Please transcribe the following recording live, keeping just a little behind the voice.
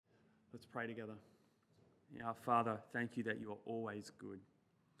Let's pray together. Our Father, thank you that you are always good.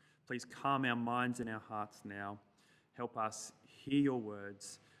 Please calm our minds and our hearts now. Help us hear your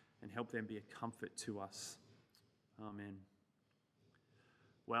words and help them be a comfort to us. Amen.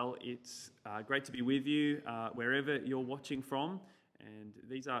 Well, it's great to be with you wherever you're watching from. And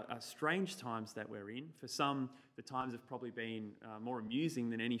these are strange times that we're in. For some, the times have probably been more amusing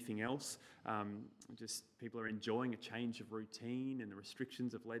than anything else. Just people are enjoying a change of routine, and the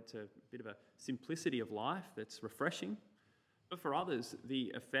restrictions have led to a bit of a simplicity of life that's refreshing. But for others,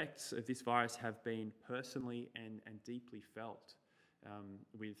 the effects of this virus have been personally and deeply felt,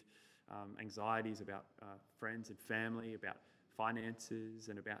 with anxieties about friends and family, about finances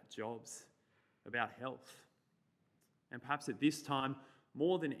and about jobs, about health. And perhaps at this time,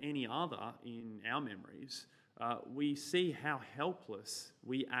 more than any other in our memories, we see how helpless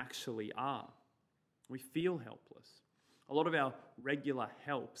we actually are. We feel helpless. A lot of our regular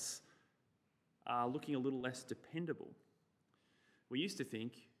helps are looking a little less dependable. We used to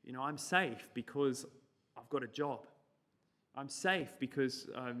think, I'm safe because I've got a job. I'm safe because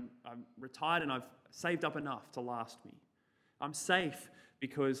I'm retired and I've saved up enough to last me. I'm safe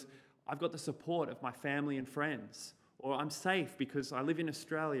because I've got the support of my family and friends. Or I'm safe because I live in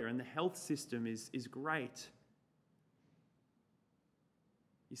Australia and the health system is great.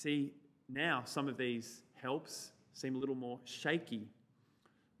 You see, now some of these helps seem a little more shaky,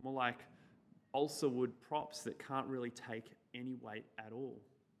 more like balsa wood props that can't really take any weight at all.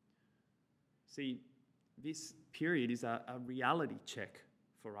 See, this period is a reality check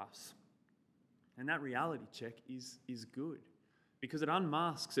for us. And that reality check is good because it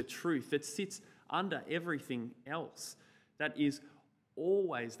unmasks a truth that sits under everything else that is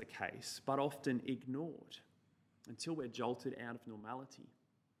always the case, but often ignored until we're jolted out of normality.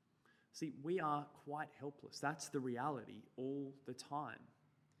 See, we are quite helpless. That's the reality all the time.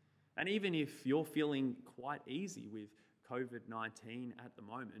 And even if you're feeling quite easy with COVID-19 at the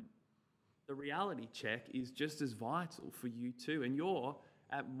moment, the reality check is just as vital for you too, and you're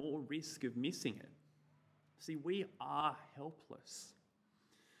at more risk of missing it. See, we are helpless.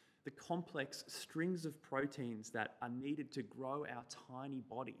 The complex strings of proteins that are needed to grow our tiny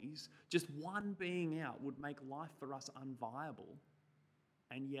bodies, just one being out would make life for us unviable.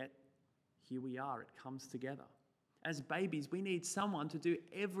 And yet, here we are, it comes together. As babies, we need someone to do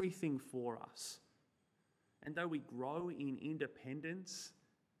everything for us. And though we grow in independence,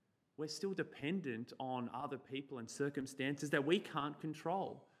 we're still dependent on other people and circumstances that we can't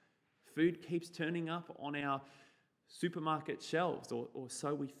control. Food keeps turning up on our supermarket shelves, or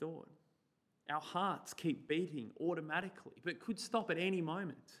so we thought. Our hearts keep beating automatically, but could stop at any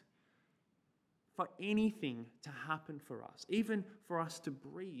moment. For anything to happen for us, even for us to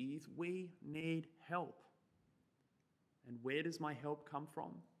breathe, we need help. And where does my help come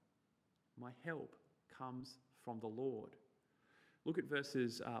from? My help comes from the Lord. Look at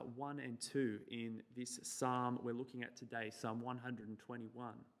verses 1 and 2 in this psalm we're looking at today, Psalm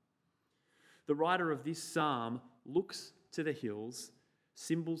 121. The writer of this psalm looks to the hills,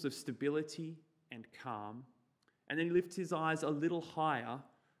 symbols of stability and calm, and then he lifts his eyes a little higher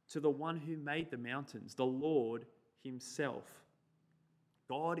to the one who made the mountains, the Lord himself.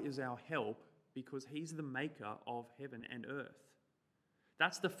 God is our help because he's the maker of heaven and earth.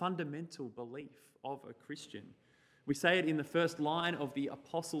 That's the fundamental belief of a Christian. We say it in the first line of the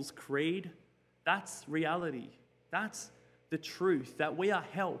Apostles' Creed. That's reality. That's the truth, that we are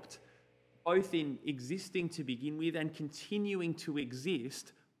helped both in existing to begin with and continuing to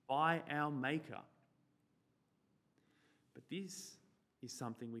exist by our Maker. But this is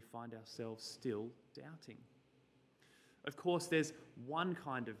something we find ourselves still doubting. Of course, there's one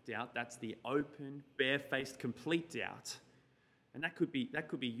kind of doubt, that's the open, barefaced, complete doubt. And that could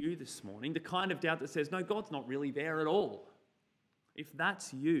be you this morning, the kind of doubt that says, no, God's not really there at all. If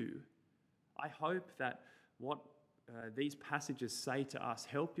that's you, I hope that what these passages say to us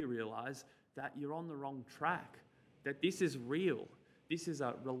help you realize that you're on the wrong track, that this is real. This is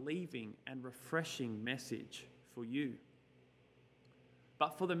a relieving and refreshing message for you.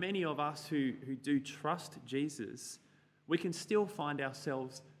 But for the many of us who do trust Jesus, we can still find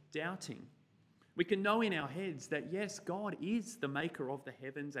ourselves doubting. We can know in our heads that yes, God is the maker of the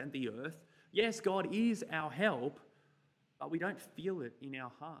heavens and the earth. Yes, God is our help, but we don't feel it in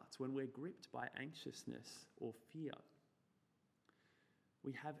our hearts when we're gripped by anxiousness or fear.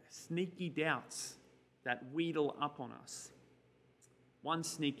 We have sneaky doubts that wheedle up on us. One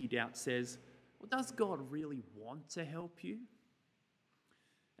sneaky doubt says, well, does God really want to help you?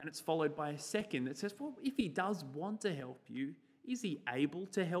 And it's followed by a second that says, well, if he does want to help you, is he able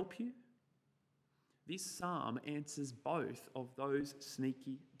to help you? This psalm answers both of those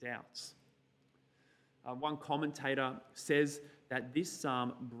sneaky doubts. One commentator says that this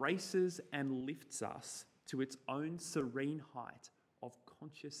psalm braces and lifts us to its own serene height of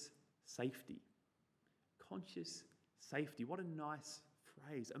conscious safety. Conscious safety. What a nice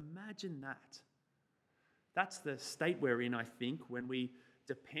phrase. Imagine that. That's the state we're in, I think, when we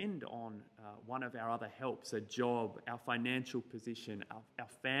depend on one of our other helps, a job, our financial position, our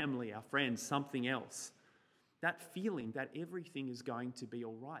family, our friends, something else. That feeling that everything is going to be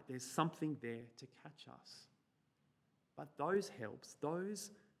all right. There's something there to catch us. But those helps,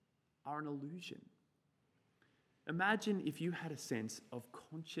 those are an illusion. Imagine if you had a sense of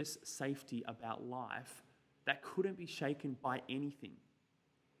conscious safety about life that couldn't be shaken by anything.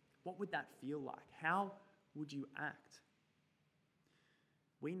 What would that feel like? How would you act?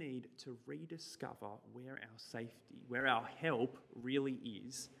 We need to rediscover where our safety, where our help really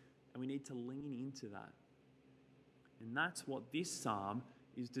is, and we need to lean into that. And that's what this psalm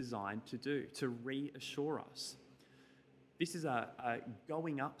is designed to do, to reassure us. This is a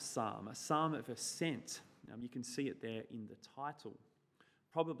going up psalm, a psalm of ascent. You can see it there in the title.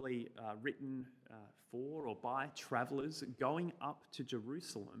 Probably written for or by travellers going up to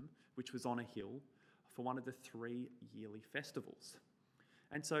Jerusalem, which was on a hill, for one of the 3 yearly festivals.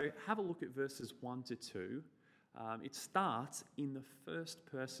 And so have a look at verses 1 to 2. It starts in the first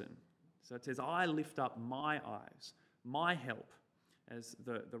person. So it says, I lift up my eyes, my help, as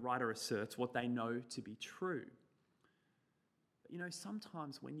the writer asserts what they know to be true. But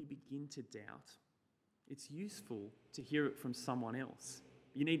sometimes when you begin to doubt, it's useful to hear it from someone else.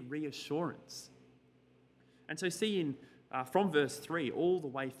 You need reassurance. And so see from verse 3 all the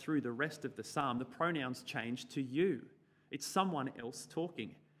way through the rest of the psalm, the pronouns change to you. It's someone else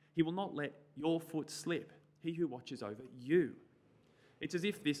talking. He will not let your foot slip, he who watches over you. It's as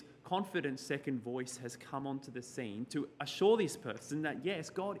if this confident second voice has come onto the scene to assure this person that, yes,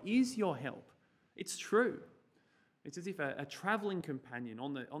 God is your help. It's true. It's as if a travelling companion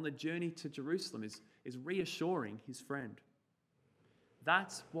on the journey to Jerusalem is reassuring his friend.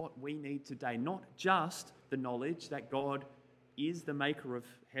 That's what we need today, not just the knowledge that God is the maker of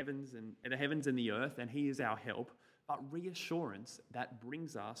the heavens and the earth, and he is our help, but reassurance that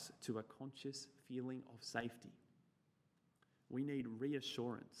brings us to a conscious feeling of safety. We need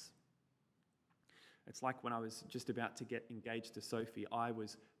reassurance. It's like when I was just about to get engaged to Sophie, I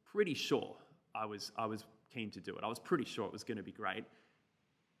was pretty sure I was keen to do it. I was pretty sure it was going to be great.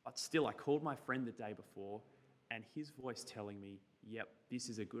 But still, I called my friend the day before, and his voice telling me, yep, this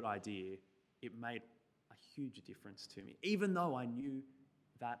is a good idea, it made a huge difference to me, even though I knew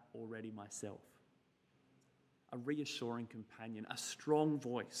that already myself. A reassuring companion, a strong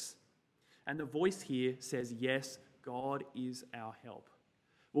voice. And the voice here says, yes, God is our help.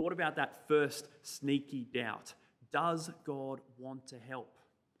 Well, what about that first sneaky doubt? Does God want to help?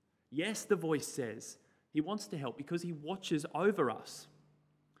 Yes, the voice says he wants to help because he watches over us.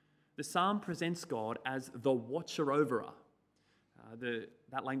 The psalm presents God as the watcher over us.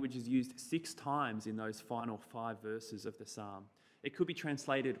 That language is used 6 times in those final 5 verses of the psalm. It could be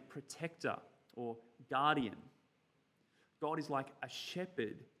translated protector or guardian. God is like a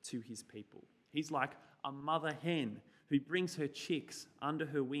shepherd to his people. He's like a mother hen who brings her chicks under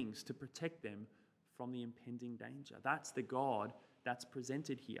her wings to protect them from the impending danger. That's the God that's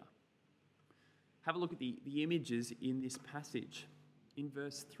presented here. Have a look at the images in this passage. In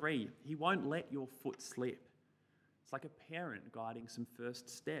verse 3, he won't let your foot slip. It's like a parent guiding some first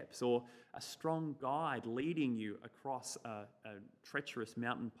steps, or a strong guide leading you across a treacherous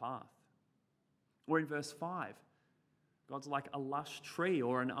mountain path. Or in verse 5, God's like a lush tree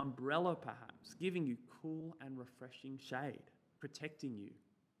or an umbrella perhaps, giving you cool and refreshing shade, protecting you.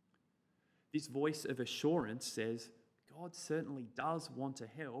 This voice of assurance says, God certainly does want to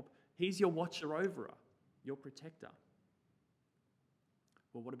help. He's your watcher over, your protector.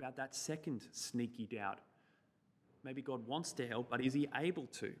 Well, what about that second sneaky doubt? Maybe God wants to help, but is he able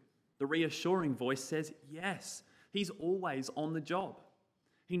to? The reassuring voice says, yes, he's always on the job.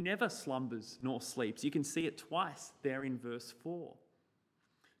 He never slumbers nor sleeps. You can see it twice there in verse 4.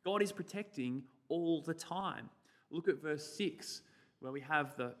 God is protecting all the time. Look at verse 6, where we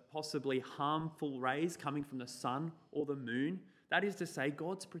have the possibly harmful rays coming from the sun or the moon. That is to say,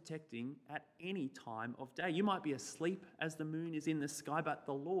 God's protecting at any time of day. You might be asleep as the moon is in the sky, but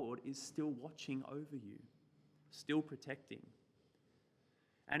the Lord is still watching over you, still protecting.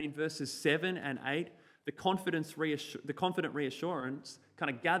 And in verses 7 and 8, the confident reassurance kind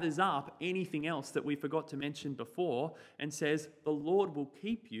of gathers up anything else that we forgot to mention before and says, the Lord will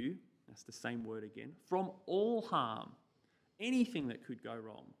keep you, that's the same word again, from all harm, anything that could go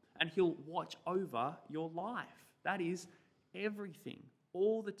wrong. and he'll watch over your life. That is everything,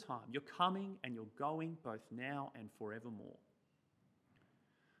 all the time. You're coming and you're going, both now and forevermore.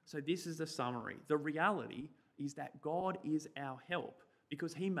 So this is the summary. The reality is that God is our help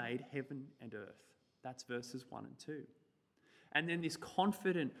because he made heaven and earth. That's verses 1 and 2. And then this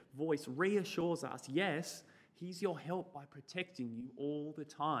confident voice reassures us, yes, he's your help by protecting you all the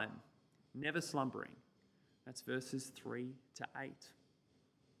time, never slumbering. That's verses 3 to 8.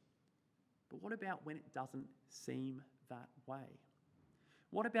 But what about when it doesn't seem that way?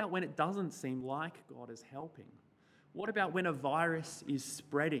 What about when it doesn't seem like God is helping? What about when a virus is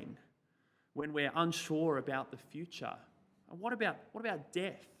spreading? When we're unsure about the future? And what about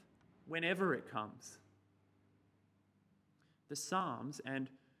death, whenever it comes? The Psalms and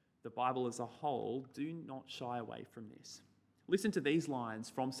the Bible as a whole do not shy away from this. Listen to these lines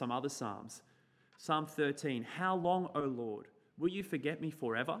from some other Psalms. Psalm 13, "How long, O Lord, will you forget me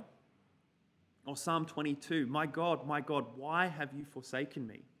forever?" Or Psalm 22, my God, why have you forsaken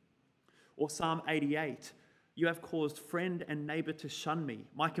me?" Or Psalm 88, "You have caused friend and neighbour to shun me.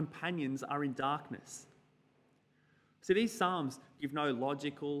 My companions are in darkness." See, these Psalms give no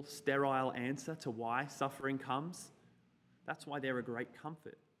logical, sterile answer to why suffering comes. That's why they're a great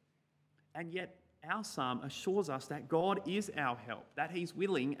comfort. And yet, our Psalm assures us that God is our help, that he's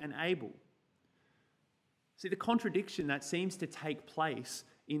willing and able. See, the contradiction that seems to take place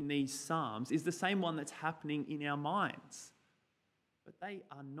in these Psalms is the same one that's happening in our minds. But they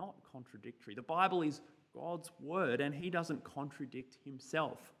are not contradictory. The Bible is God's word and he doesn't contradict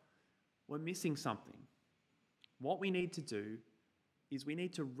himself. We're missing something. What we need to do is we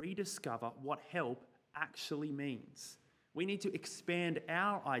need to rediscover what help actually means. We need to expand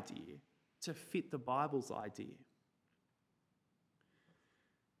our idea to fit the Bible's idea.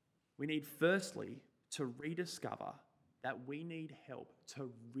 We need firstly to rediscover that we need help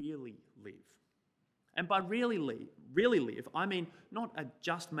to really live. And by really live, I mean not a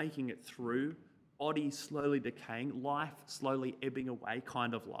just making it through, body slowly decaying, life slowly ebbing away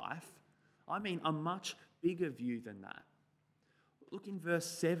kind of life. I mean a much bigger view than that. Look in verse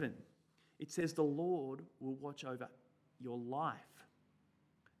 7. It says, "The Lord will watch over your life."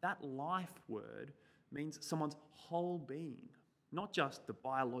 That life word means someone's whole being, not just the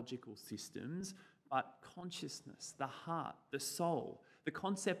biological systems, but consciousness, the heart, the soul. The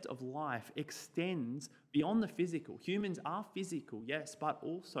concept of life extends beyond the physical. Humans are physical, yes, but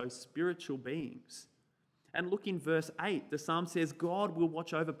also spiritual beings. And look in verse 8, the Psalm says, God will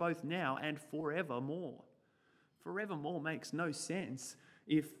watch over both now and forevermore. Forevermore makes no sense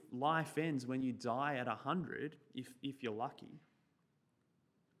if life ends when you die at 100, if you're lucky.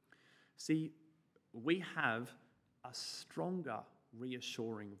 See, we have a stronger,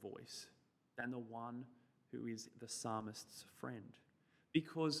 reassuring voice than the one who is the psalmist's friend,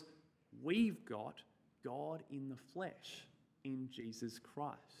 because we've got God in the flesh in Jesus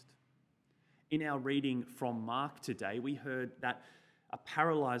Christ. In our reading from Mark today, we heard that a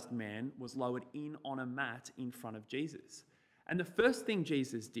paralyzed man was lowered in on a mat in front of Jesus. And the first thing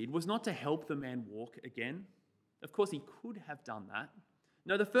Jesus did was not to help the man walk again. Of course, he could have done that.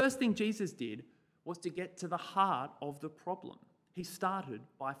 No, the first thing Jesus did was to get to the heart of the problem. He started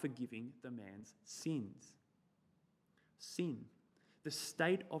by forgiving the man's sins. Sin, the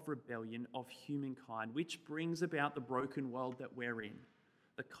state of rebellion of humankind, which brings about the broken world that we're in,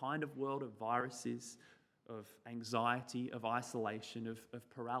 the kind of world of viruses, of anxiety, of isolation, of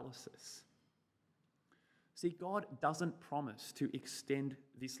paralysis. See, God doesn't promise to extend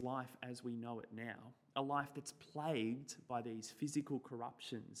this life as we know it now, a life that's plagued by these physical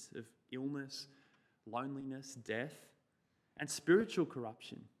corruptions of illness, loneliness, death, and spiritual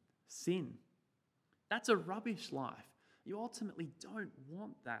corruption, sin. That's a rubbish life. You ultimately don't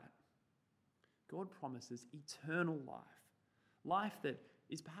want that. God promises eternal life that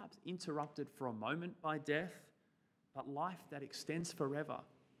is perhaps interrupted for a moment by death, but life that extends forever,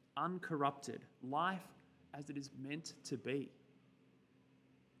 uncorrupted, life as it is meant to be.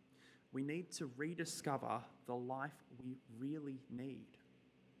 We need to rediscover the life we really need.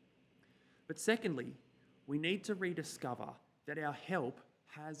 But secondly, we need to rediscover that our help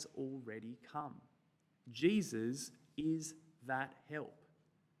has already come. Jesus is that help.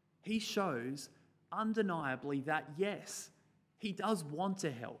 He shows undeniably that yes, he does want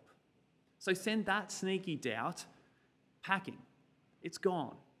to help. So send that sneaky doubt packing. It's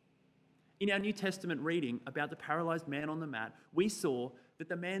gone. In our New Testament reading about the paralyzed man on the mat, we saw that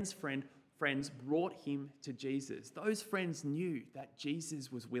the man's friends brought him to Jesus. Those friends knew that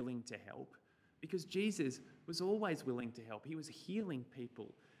Jesus was willing to help because Jesus was always willing to help. He was healing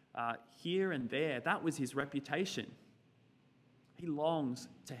people here and there. That was his reputation. He longs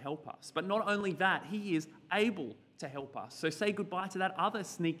to help us. But not only that, he is able to help us. So say goodbye to that other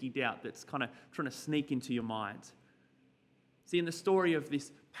sneaky doubt that's kind of trying to sneak into your mind. See, in the story of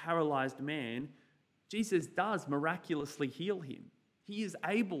this paralyzed man, Jesus does miraculously heal him. He is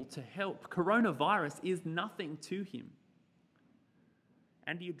able to help. Coronavirus is nothing to him.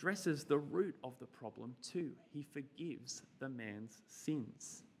 And he addresses the root of the problem too. He forgives the man's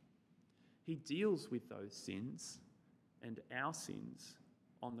sins. He deals with those sins and our sins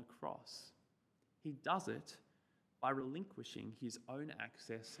on the cross. He does it by relinquishing his own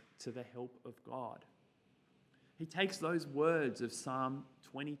access to the help of God. He takes those words of Psalm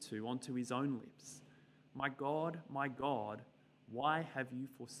 22 onto his own lips. My God, why have you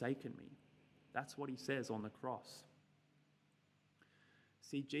forsaken me? That's what he says on the cross.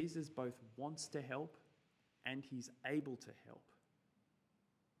 See, Jesus both wants to help and he's able to help.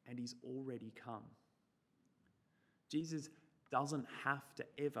 And he's already come. Jesus doesn't have to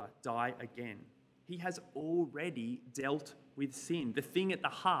ever die again. He has already dealt with sin, the thing at the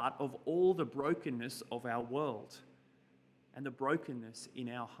heart of all the brokenness of our world and the brokenness in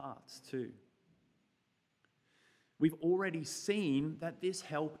our hearts too. We've already seen that this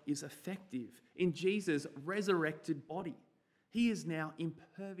help is effective in Jesus' resurrected body. He is now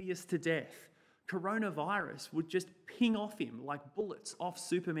impervious to death. Coronavirus would just ping off him like bullets off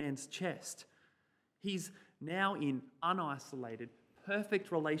Superman's chest. He's now in unisolated,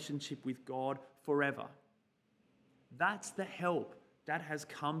 perfect relationship with God forever. That's the help that has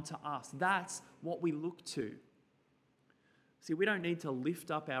come to us. That's what we look to. See, we don't need to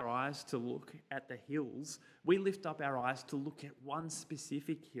lift up our eyes to look at the hills. We lift up our eyes to look at one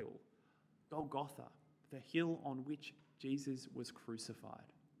specific hill, Golgotha, the hill on which Jesus was crucified.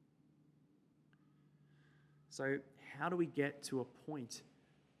 So, how do we get to a point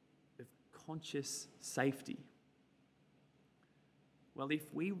of conscious safety? Well,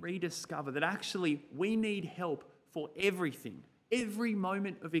 if we rediscover that actually we need help for everything, every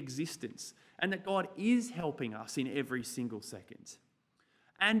moment of existence, and that God is helping us in every single second,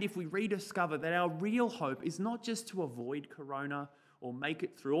 and if we rediscover that our real hope is not just to avoid corona or make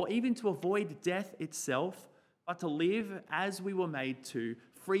it through, or even to avoid death itself, but to live as we were made to,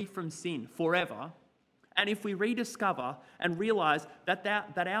 free from sin forever. And if we rediscover and realize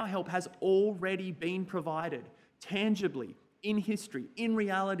that our help has already been provided tangibly in history, in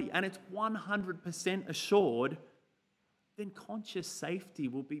reality, and it's 100% assured, then conscious safety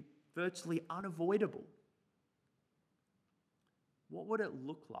will be virtually unavoidable. What would it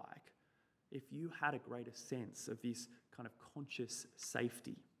look like if you had a greater sense of this kind of conscious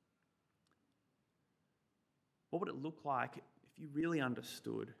safety? What would it look like if you really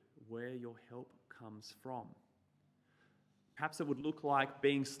understood where your help comes from? Perhaps it would look like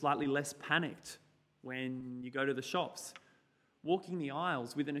being slightly less panicked when you go to the shops, walking the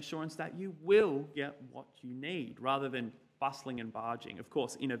aisles with an assurance that you will get what you need, rather than bustling and barging, of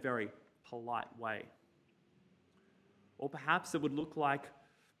course, in a very polite way. Or perhaps it would look like,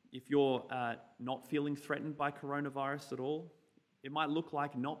 if you're not feeling threatened by coronavirus at all, it might look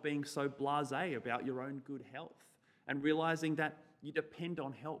like not being so blasé about your own good health and realizing that you depend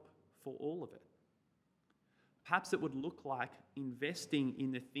on help for all of it. Perhaps it would look like investing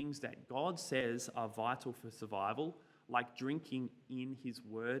in the things that God says are vital for survival, like drinking in his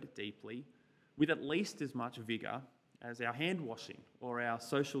word deeply, with at least as much vigor as our hand washing or our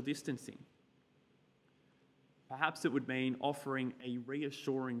social distancing. Perhaps it would mean offering a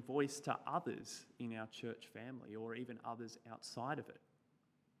reassuring voice to others in our church family or even others outside of it.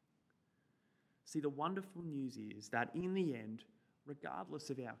 See, the wonderful news is that in the end, regardless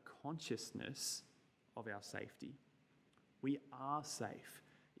of our consciousness of our safety, we are safe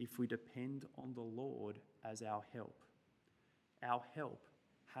if we depend on the Lord as our help. Our help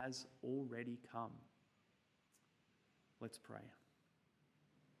has already come. Let's pray.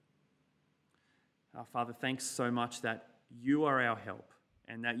 Our Father, thanks so much that you are our help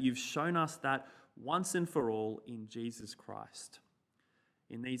and that you've shown us that once and for all in Jesus Christ.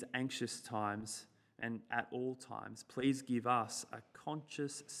 In these anxious times and at all times, please give us a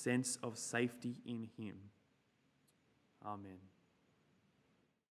conscious sense of safety in him. Amen.